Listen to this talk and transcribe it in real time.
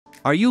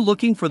Are you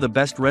looking for the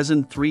best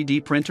resin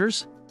 3D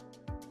printers?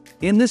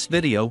 In this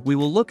video we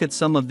will look at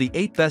some of the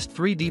 8 best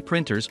 3D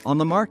printers on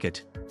the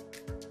market.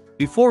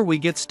 Before we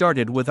get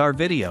started with our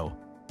video,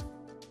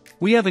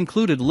 we have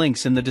included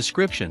links in the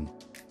description,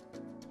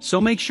 so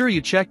make sure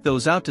you check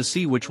those out to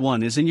see which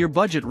one is in your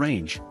budget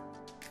range.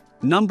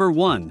 Number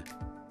 1.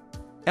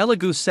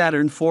 Elegoo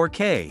Saturn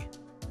 4K.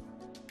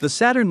 The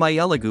Saturn by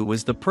Elegoo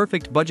is the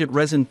perfect budget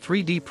resin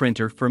 3D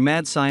printer for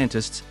mad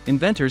scientists,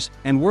 inventors,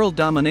 and world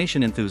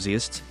domination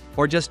enthusiasts,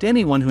 or just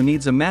anyone who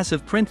needs a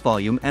massive print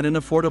volume at an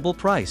affordable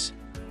price.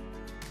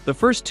 The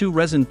first two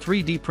resin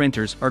 3D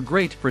printers are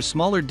great for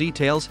smaller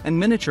details and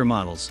miniature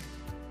models.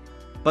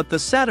 But the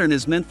Saturn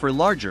is meant for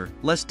larger,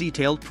 less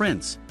detailed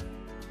prints.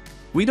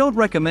 We don't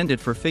recommend it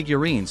for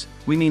figurines,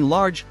 we mean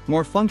large,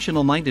 more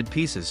functional-minded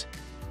pieces.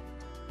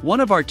 One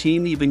of our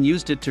team even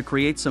used it to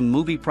create some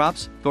movie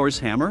props, Thor's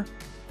hammer.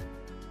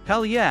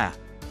 Hell yeah!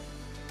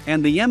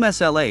 And the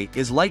MSLA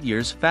is light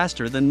years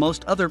faster than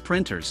most other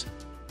printers.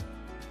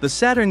 The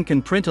Saturn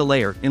can print a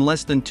layer in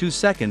less than 2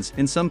 seconds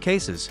in some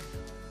cases.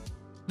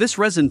 This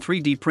resin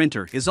 3D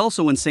printer is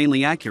also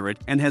insanely accurate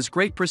and has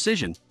great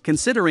precision,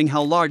 considering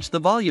how large the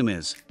volume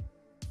is.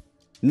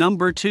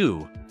 Number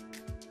 2.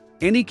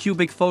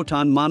 Anycubic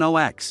Photon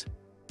M3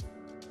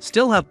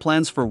 Still have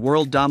plans for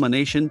world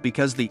domination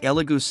because the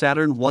Elegoo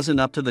Saturn wasn't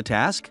up to the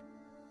task?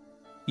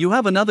 You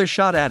have another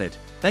shot at it,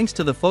 thanks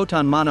to the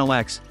Photon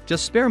M3.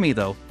 Just spare me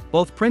though,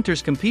 both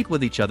printers compete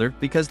with each other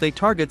because they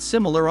target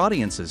similar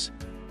audiences.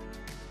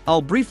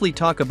 I'll briefly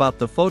talk about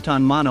the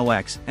Photon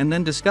M3 and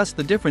then discuss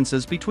the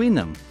differences between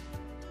them.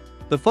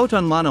 The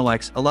Photon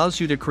M3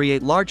 allows you to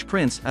create large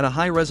prints at a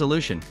high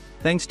resolution,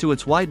 thanks to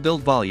its wide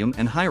build volume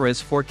and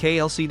high-res 4K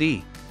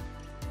LCD.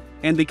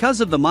 And because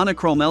of the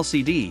monochrome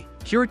LCD,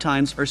 cure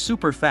times are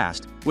super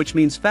fast, which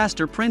means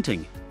faster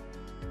printing.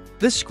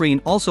 This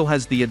screen also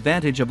has the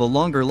advantage of a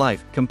longer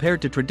life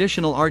compared to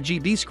traditional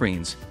RGB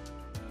screens.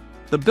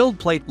 The build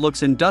plate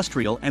looks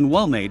industrial and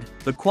well-made,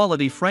 the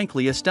quality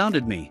frankly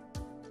astounded me.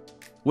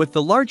 With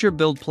the larger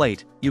build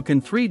plate, you can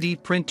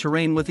 3D print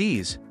terrain with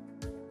ease.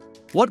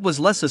 What was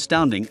less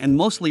astounding and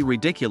mostly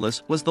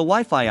ridiculous was the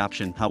Wi-Fi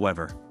option,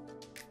 however.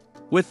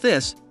 With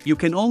this, you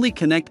can only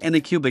connect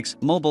Anycubic's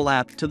mobile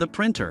app to the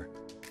printer.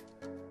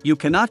 You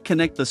cannot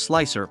connect the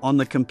slicer on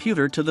the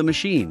computer to the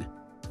machine.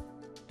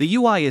 The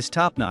UI is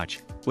top-notch,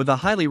 with a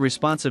highly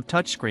responsive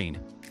touchscreen.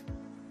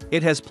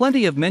 It has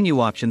plenty of menu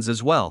options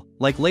as well,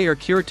 like layer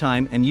cure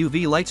time and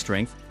UV light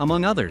strength,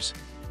 among others.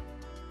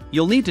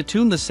 You'll need to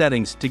tune the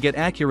settings to get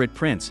accurate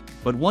prints,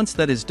 but once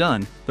that is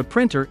done, the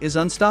printer is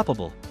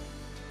unstoppable.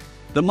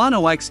 The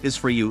M3 is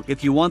for you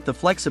if you want the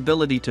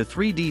flexibility to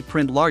 3D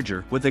print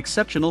larger with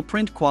exceptional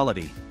print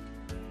quality.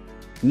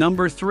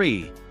 Number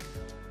 3.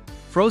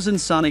 Phrozen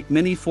Sonic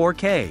Mini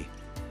 4K.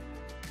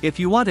 If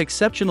you want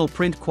exceptional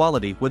print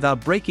quality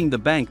without breaking the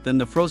bank, then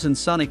the Phrozen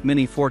Sonic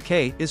Mini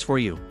 4K is for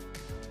you.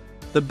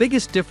 The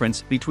biggest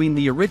difference between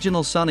the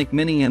original Sonic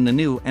Mini and the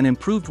new and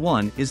improved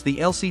one is the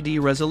LCD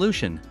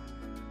resolution.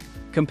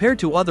 Compared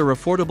to other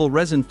affordable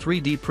resin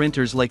 3D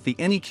printers like the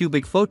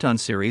Anycubic Photon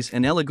series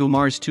and Elegoo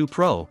Mars 2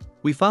 Pro,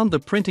 we found the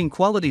printing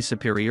quality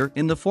superior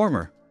in the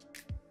former.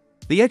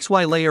 The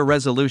XY layer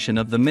resolution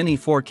of the Mini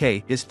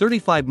 4K is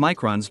 35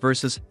 microns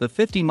versus the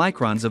 50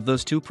 microns of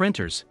those two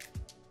printers.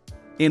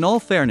 In all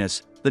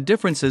fairness, the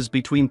differences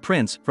between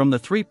prints from the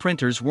three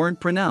printers weren't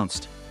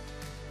pronounced.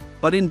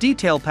 But in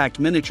detail-packed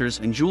miniatures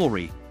and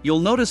jewelry, you'll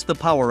notice the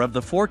power of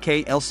the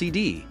 4K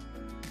LCD.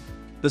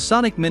 The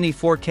Sonic Mini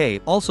 4K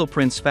also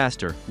prints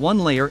faster, one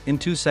layer in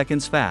 2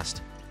 seconds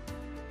fast.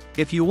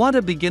 If you want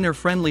a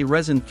beginner-friendly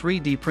resin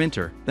 3D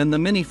printer, then the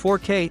Mini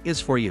 4K is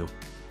for you.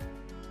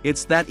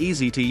 It's that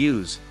easy to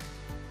use.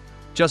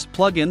 Just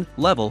plug in,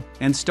 level,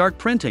 and start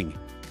printing.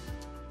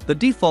 The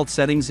default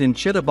settings in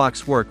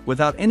Chitabox work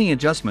without any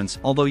adjustments,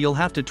 although you'll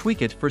have to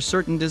tweak it for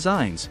certain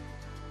designs.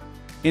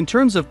 In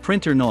terms of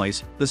printer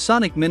noise, the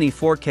Sonic Mini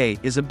 4K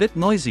is a bit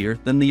noisier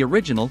than the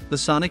original, the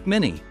Sonic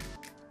Mini.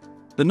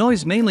 The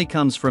noise mainly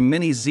comes from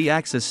Mini's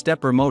Z-axis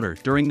stepper motor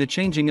during the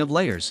changing of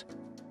layers.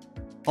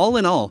 All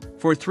in all,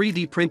 for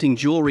 3D printing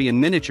jewelry and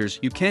miniatures,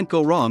 you can't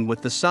go wrong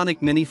with the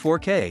Sonic Mini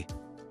 4K.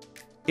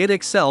 It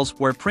excels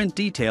where print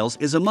details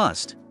is a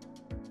must.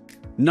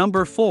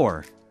 Number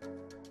 4.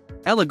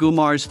 Elegoo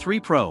Mars 3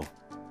 Pro.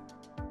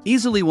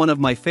 Easily one of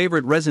my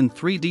favorite resin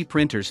 3D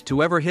printers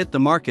to ever hit the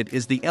market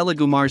is the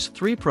Elegoo Mars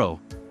 3 Pro.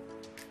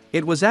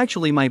 It was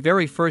actually my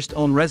very first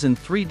own resin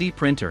 3D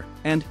printer,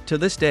 and, to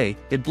this day,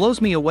 it blows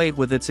me away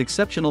with its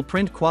exceptional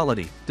print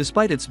quality,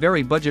 despite its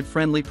very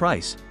budget-friendly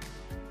price.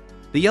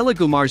 The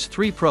Elegoo Mars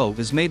 3 Pro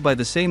is made by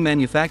the same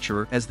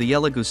manufacturer as the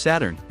Elegoo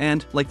Saturn,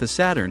 and, like the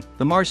Saturn,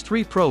 the Mars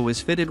 3 Pro is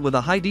fitted with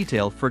a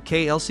high-detail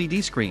 4K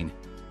LCD screen.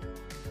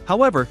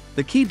 However,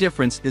 the key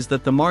difference is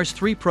that the Mars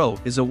 3 Pro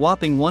is a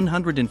whopping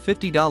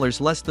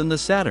 $150 less than the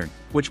Saturn,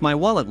 which my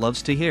wallet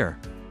loves to hear.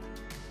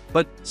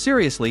 But,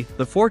 seriously,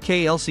 the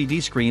 4K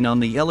LCD screen on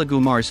the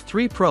Elegoo Mars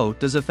 3 Pro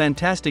does a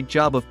fantastic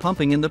job of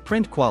pumping in the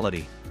print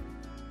quality.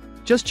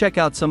 Just check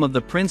out some of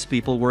the prints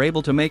people were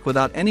able to make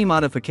without any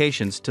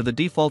modifications to the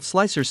default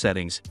slicer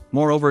settings.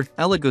 Moreover,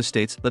 Elegoo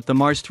states that the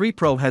Mars 3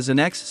 Pro has an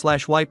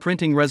X/Y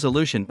printing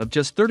resolution of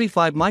just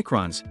 35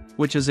 microns,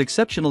 which is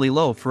exceptionally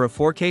low for a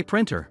 4K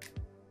printer.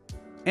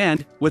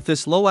 And, with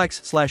this low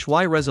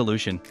X/Y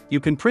resolution, you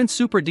can print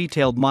super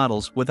detailed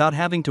models without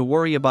having to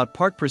worry about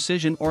part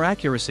precision or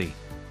accuracy.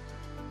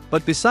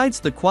 But besides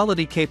the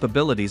quality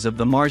capabilities of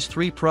the Mars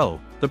 3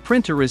 Pro, the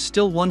printer is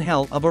still one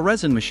hell of a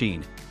resin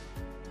machine.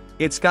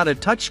 It's got a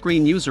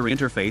touchscreen user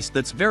interface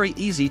that's very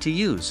easy to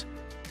use.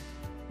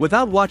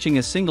 Without watching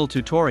a single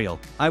tutorial,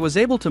 I was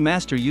able to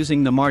master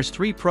using the Mars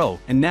 3 Pro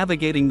and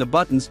navigating the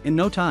buttons in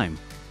no time.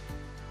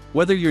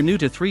 Whether you're new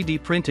to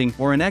 3D printing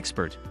or an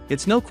expert,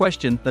 it's no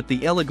question that the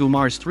Elegoo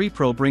Mars 3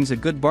 Pro brings a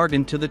good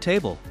bargain to the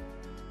table.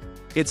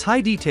 Its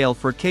high detail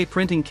 4K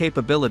printing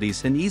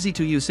capabilities and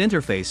easy-to-use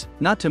interface,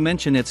 not to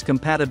mention its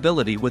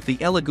compatibility with the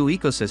Elegoo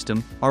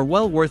ecosystem, are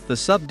well worth the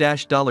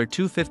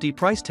sub-$250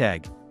 price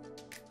tag.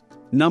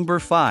 Number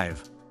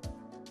 5.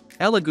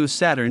 Elegoo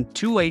Saturn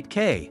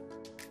 28K.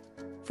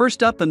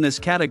 First up in this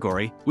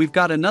category, we've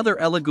got another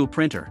Elegoo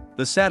printer,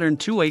 the Saturn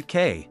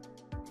 28K.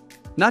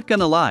 Not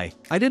gonna lie,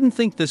 I didn't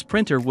think this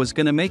printer was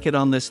gonna make it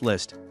on this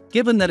list,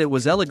 given that it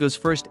was Elegoo's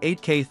first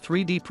 8K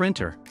 3D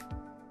printer.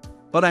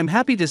 But I'm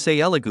happy to say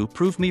Elegoo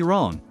proved me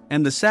wrong,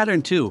 and the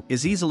Saturn II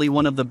is easily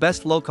one of the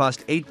best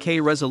low-cost 8K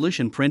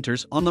resolution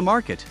printers on the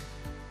market.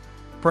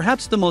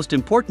 Perhaps the most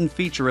important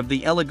feature of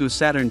the Elegoo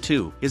Saturn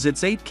II is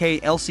its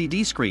 8K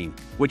LCD screen,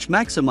 which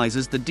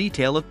maximizes the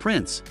detail of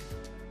prints.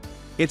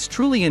 It's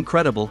truly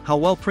incredible how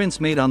well prints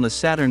made on the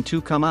Saturn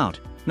II come out,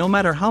 no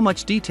matter how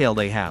much detail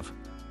they have.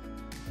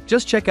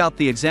 Just check out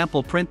the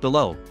example print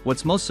below.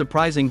 What's most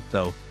surprising,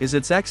 though, is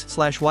its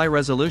X/Y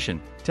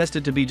resolution,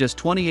 tested to be just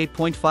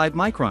 28.5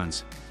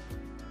 microns.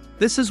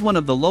 This is one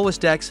of the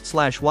lowest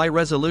X/Y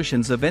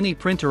resolutions of any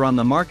printer on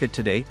the market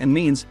today and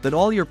means that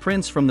all your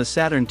prints from the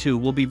Saturn II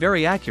will be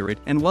very accurate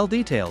and well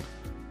detailed.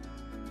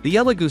 The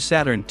Elegoo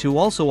Saturn II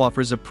also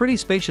offers a pretty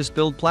spacious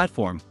build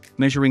platform,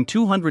 measuring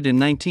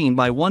 219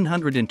 by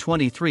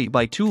 123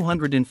 by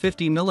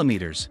 250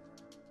 millimeters.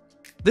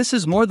 This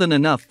is more than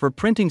enough for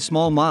printing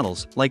small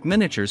models, like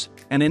miniatures,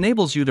 and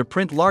enables you to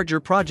print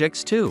larger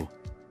projects too.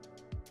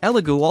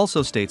 Elegoo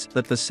also states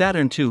that the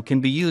Saturn II can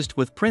be used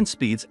with print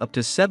speeds up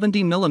to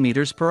 70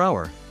 mm per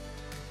hour.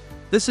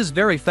 This is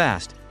very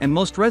fast, and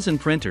most resin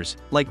printers,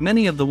 like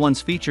many of the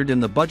ones featured in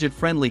the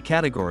budget-friendly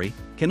category,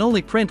 can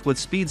only print with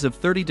speeds of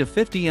 30 to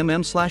 50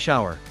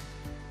 mm/hour.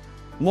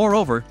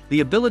 Moreover,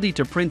 the ability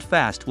to print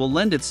fast will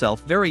lend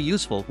itself very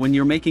useful when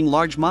you're making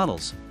large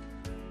models.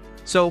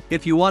 So,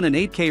 if you want an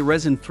 8K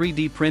resin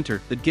 3D printer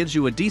that gives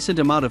you a decent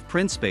amount of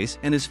print space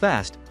and is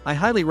fast, I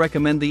highly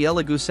recommend the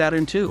Elegoo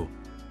Saturn II.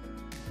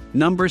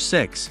 Number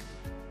 6.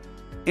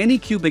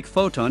 Anycubic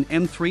Photon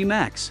M3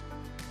 Max.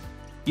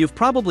 You've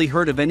probably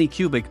heard of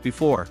Anycubic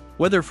before,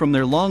 whether from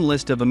their long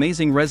list of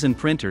amazing resin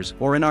printers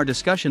or in our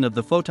discussion of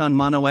the Photon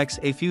Mono X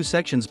a few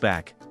sections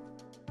back.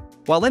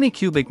 While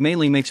Anycubic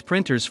mainly makes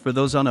printers for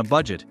those on a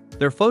budget,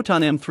 their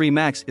Photon M3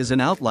 Max is an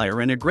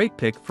outlier and a great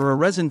pick for a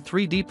resin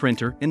 3D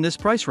printer in this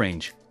price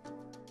range.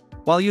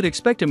 While you'd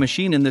expect a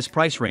machine in this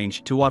price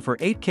range to offer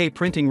 8K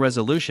printing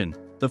resolution,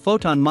 the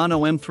Photon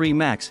Mono M3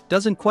 Max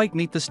doesn't quite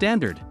meet the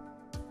standard.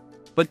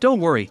 But don't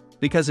worry,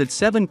 because its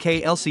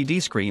 7K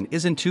LCD screen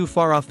isn't too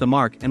far off the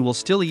mark and will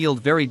still yield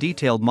very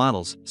detailed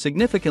models,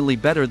 significantly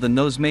better than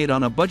those made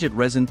on a budget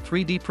resin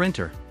 3D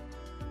printer.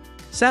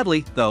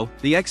 Sadly, though,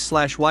 the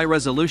X/Y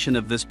resolution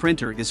of this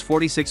printer is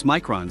 46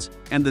 microns,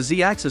 and the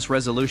Z-axis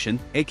resolution,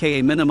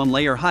 aka minimum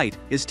layer height,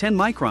 is 10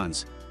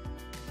 microns.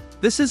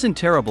 This isn't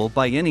terrible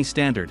by any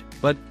standard,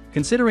 but,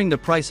 considering the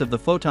price of the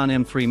Photon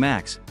M3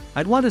 Max,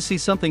 I'd want to see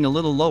something a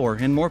little lower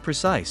and more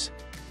precise.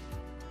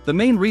 The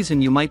main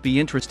reason you might be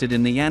interested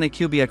in the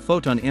Anycubic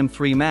Photon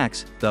M3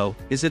 Max, though,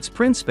 is its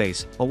print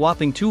space, a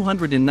whopping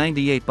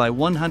 298 by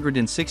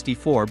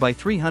 164 by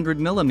 300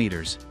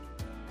 millimeters.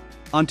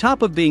 On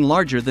top of being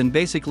larger than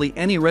basically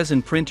any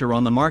resin printer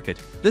on the market,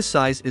 this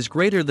size is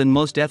greater than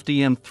most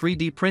FDM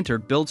 3D printer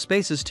build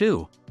spaces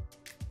too.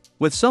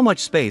 With so much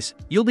space,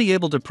 you'll be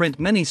able to print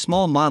many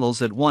small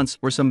models at once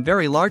or some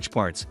very large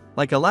parts,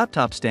 like a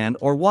laptop stand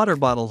or water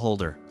bottle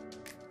holder.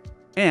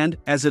 And,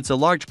 as it's a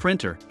large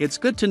printer, it's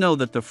good to know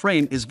that the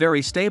frame is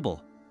very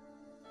stable.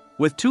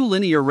 With 2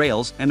 linear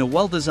rails and a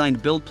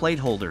well-designed build plate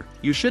holder,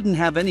 you shouldn't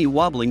have any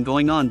wobbling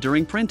going on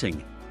during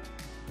printing.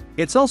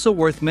 It's also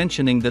worth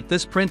mentioning that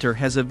this printer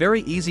has a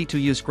very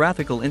easy-to-use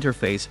graphical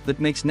interface that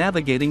makes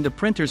navigating the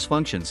printer's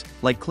functions,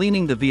 like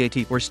cleaning the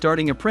VAT or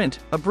starting a print,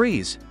 a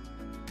breeze.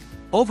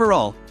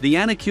 Overall, the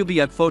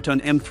Anycubic Photon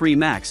M3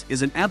 Max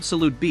is an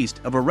absolute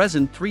beast of a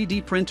resin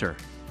 3D printer.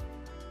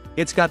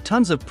 It's got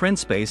tons of print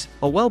space,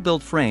 a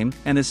well-built frame,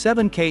 and a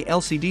 7K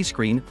LCD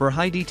screen for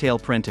high-detail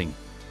printing.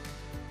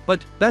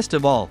 But, best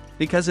of all,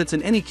 because it's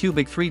an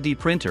Anycubic 3D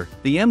printer,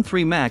 the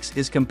M3 Max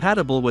is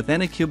compatible with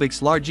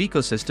Anycubic's large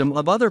ecosystem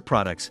of other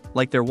products,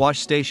 like their wash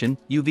station,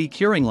 UV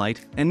curing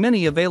light, and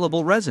many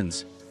available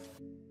resins.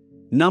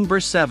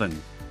 Number 7.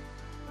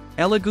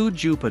 Elegoo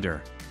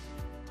Jupiter.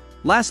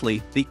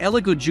 Lastly, the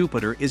Elegoo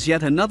Jupiter is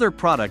yet another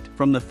product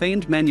from the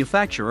famed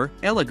manufacturer,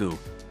 Elegoo.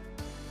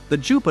 The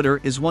Jupiter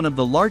is one of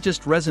the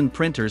largest resin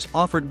printers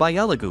offered by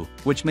Elegoo,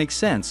 which makes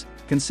sense,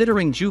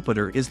 considering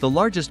Jupiter is the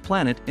largest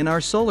planet in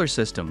our solar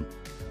system.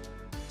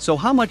 So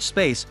how much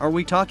space are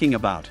we talking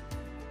about?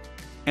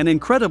 An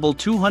incredible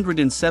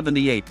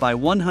 278 by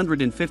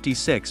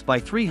 156 by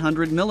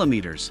 300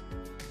 millimeters.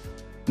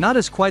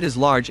 Not quite as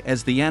large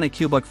as the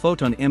Anycubic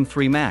Photon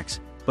M3 Max,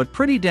 but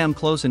pretty damn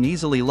close and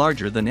easily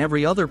larger than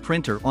every other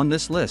printer on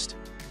this list.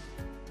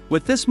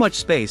 With this much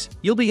space,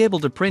 you'll be able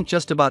to print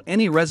just about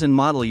any resin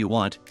model you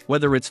want,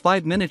 whether it's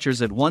 5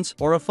 miniatures at once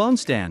or a phone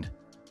stand.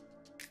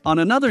 On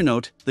another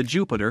note, the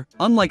Jupiter,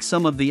 unlike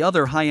some of the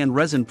other high-end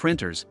resin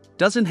printers,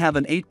 doesn't have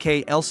an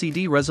 8K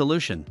LCD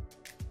resolution.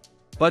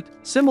 But,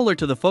 similar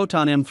to the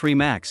Photon M3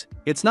 Max,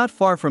 it's not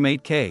far from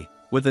 8K,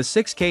 with a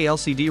 6K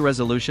LCD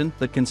resolution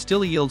that can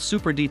still yield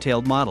super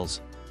detailed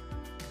models.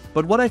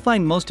 But what I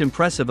find most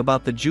impressive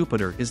about the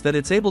Jupiter is that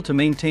it's able to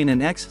maintain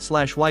an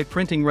X/Y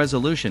printing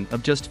resolution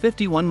of just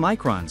 51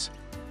 microns.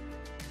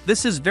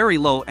 This is very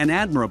low and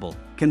admirable,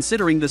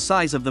 considering the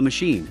size of the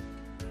machine.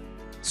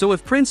 So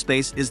if print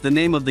space is the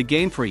name of the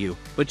game for you,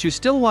 but you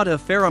still want a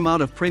fair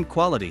amount of print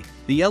quality,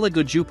 the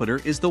Elegoo Jupiter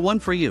is the one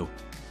for you.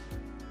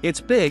 It's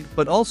big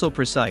but also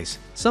precise,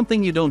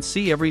 something you don't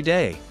see every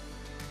day.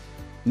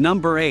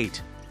 Number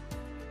 8.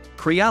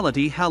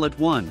 Creality Halot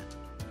One.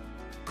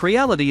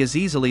 Creality is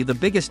easily the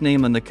biggest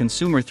name in the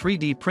consumer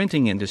 3D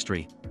printing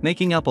industry,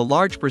 making up a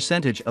large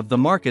percentage of the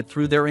market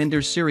through their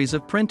Enders series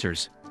of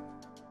printers.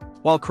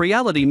 While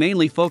Creality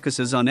mainly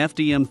focuses on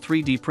FDM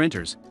 3D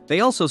printers,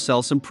 they also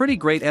sell some pretty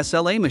great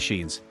SLA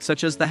machines,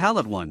 such as the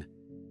Halot One.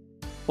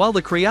 While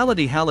the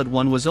Creality Halot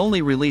One was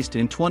only released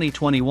in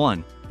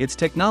 2021, its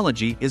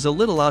technology is a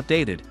little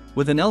outdated,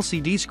 with an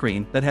LCD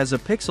screen that has a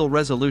pixel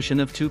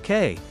resolution of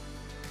 2K.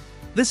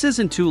 This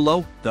isn't too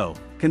low, though,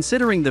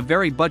 considering the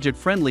very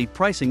budget-friendly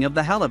pricing of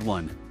the Halot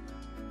One.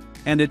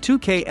 And a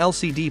 2K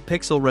LCD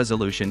pixel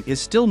resolution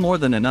is still more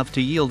than enough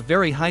to yield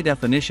very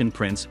high-definition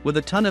prints with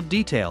a ton of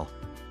detail.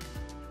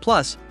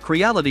 Plus,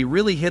 Creality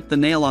really hit the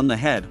nail on the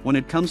head when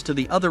it comes to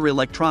the other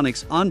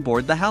electronics on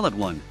board the Halot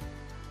One.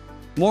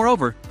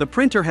 Moreover, the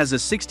printer has a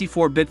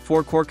 64-bit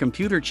 4-core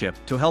computer chip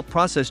to help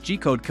process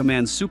G-code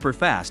commands super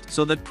fast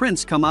so that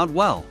prints come out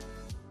well.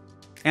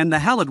 And the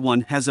Halot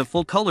One has a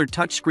full-color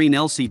touchscreen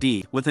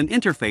LCD with an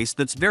interface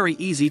that's very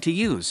easy to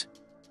use.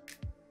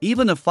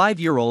 Even a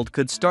 5-year-old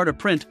could start a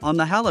print on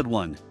the Halot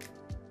One.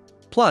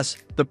 Plus,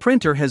 the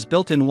printer has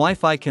built-in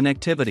Wi-Fi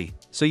connectivity,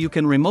 so you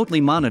can remotely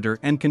monitor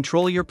and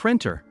control your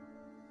printer.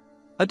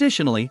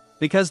 Additionally,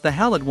 because the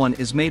Halot One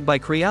is made by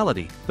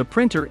Creality, the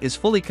printer is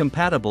fully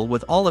compatible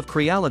with all of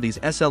Creality's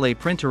SLA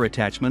printer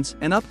attachments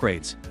and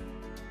upgrades.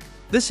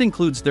 This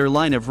includes their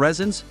line of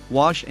resins,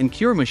 wash and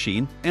cure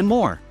machine, and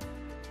more.